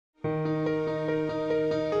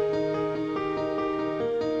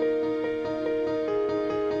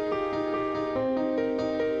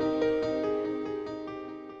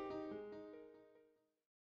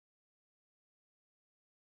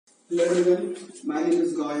my name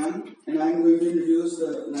is Goyan and I am going to introduce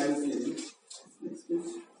the riboflavin. Next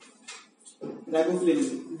please.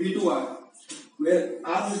 Riboflavin, B2R, where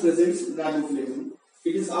R represents riboflavin.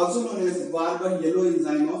 It is also known as barber yellow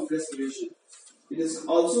enzyme of respiration. It is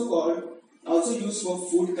also used for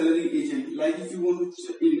food coloring agent. Like if you want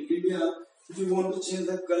to in India, if you want to change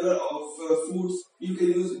the color of foods, you can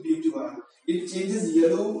use B2R. It changes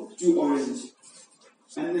yellow to orange.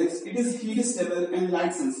 And next, it is heat stable and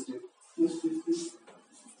light sensitive.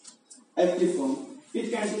 Active form.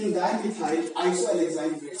 It contains dimethyl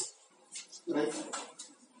isoalexine base. Right.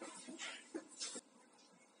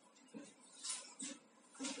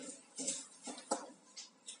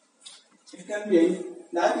 It contains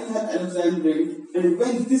dimethyl alexine ring, and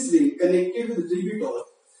when this ring connected with ribitol,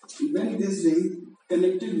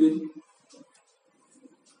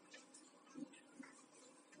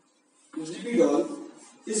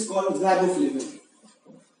 is called riboflavin.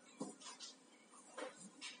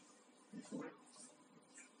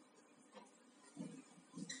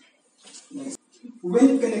 Next.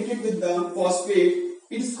 When connected with the phosphate,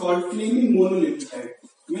 it is called flaming mononucleotide.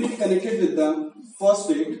 When it connected with the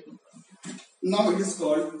phosphate, now it is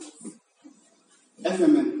called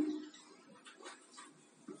FMN.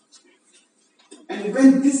 And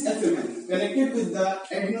when this FMN connected with the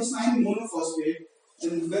adenosine monophosphate,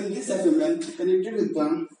 and when this FMN connected with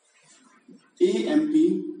the AMP,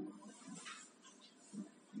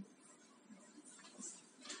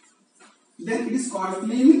 then it is called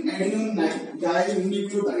flaming adenine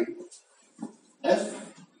dinucleotide,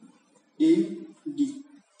 FAD.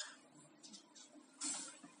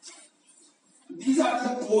 These are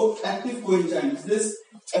the active coenzymes. This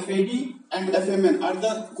FAD and FMN are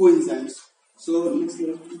the coenzymes. So next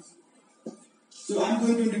slide, please. So I am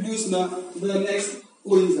going to introduce now the next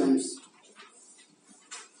coenzymes.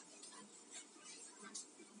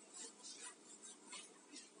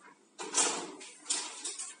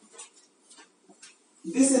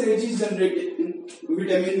 This energy is generated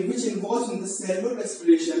vitamin which involves in the cellular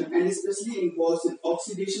respiration and especially involves in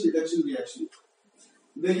oxidation reduction reaction.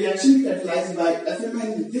 The reaction catalyzed by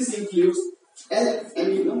FMN, this includes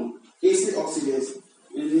L-amino acid oxidase.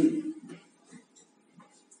 In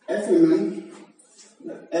FMN,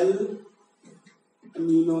 the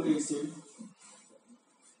L-amino acid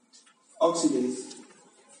oxidase,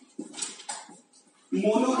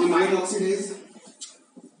 monoamine oxidase,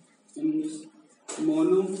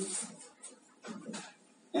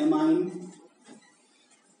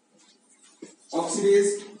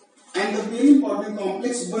 and the very important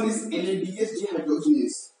complex one is NADH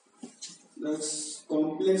dehydrogenase. That's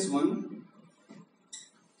complex one.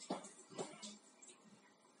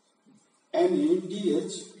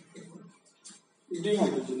 NADH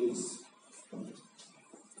dehydrogenase.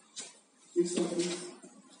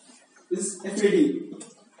 This FAD.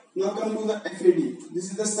 Now come to the FAD. This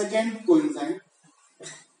is the second coenzyme.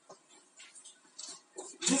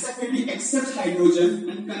 This FAD accepts hydrogen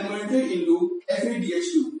and converted into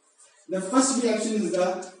FADH2. The first reaction is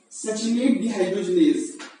the succinate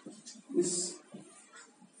dehydrogenase. This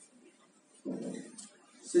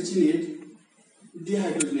succinate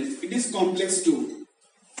dehydrogenase. It is complex 2.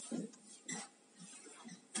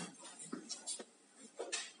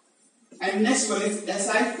 And next one is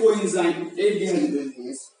acyl coenzyme 8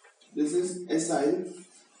 dehydrogenase. This is acyl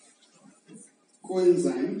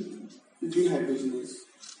coenzyme dehydrogenase.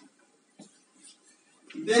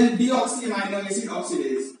 Then deoxyamino acid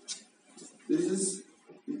oxidase. This is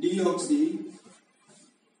deoxidase.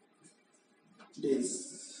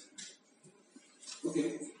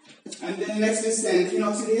 Okay. And then next is xanthine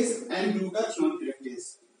oxidase and glutathione reductase.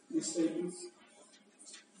 Next slide please.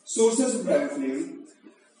 Sources of riboflavin.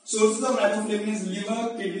 Sources of riboflavin is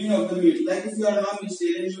liver, kidney of the meat. Like if you are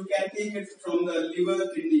non-vegetarian, you can take it from the liver,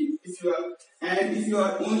 kidney. If you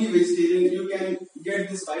are only vegetarian, you can get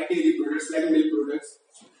this by dairy products like milk products.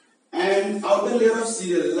 And outer layer of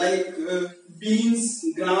cereal like beans,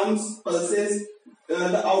 grams, pulses.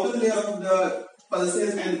 The outer layer of the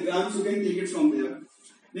pulses and grams, you can take it from there.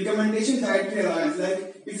 Recommendation dietary allowance,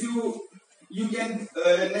 like if you can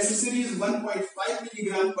necessary is 1.5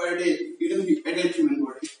 milligram per day in adult human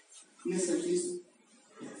body. Next slide please.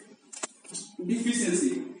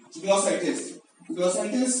 Deficiency, glossitis.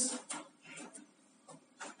 Glossitis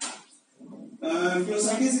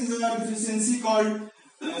is a deficiency called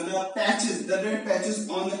the red patches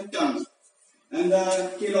on the tongue. And the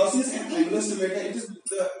chalosis and angulus stomata, it is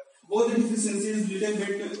both the deficiencies little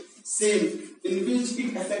bit same, in which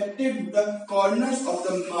it affected the corners of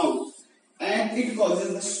the mouth and it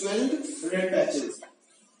causes the swelled red patches.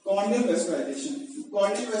 Corneal vascularization.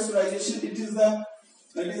 Corneal vascularization, it is the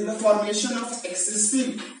That is the formation of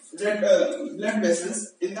excessive blood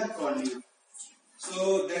vessels in the cornea.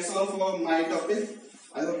 So that's all for my topic.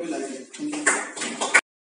 I hope you like it. Thank you.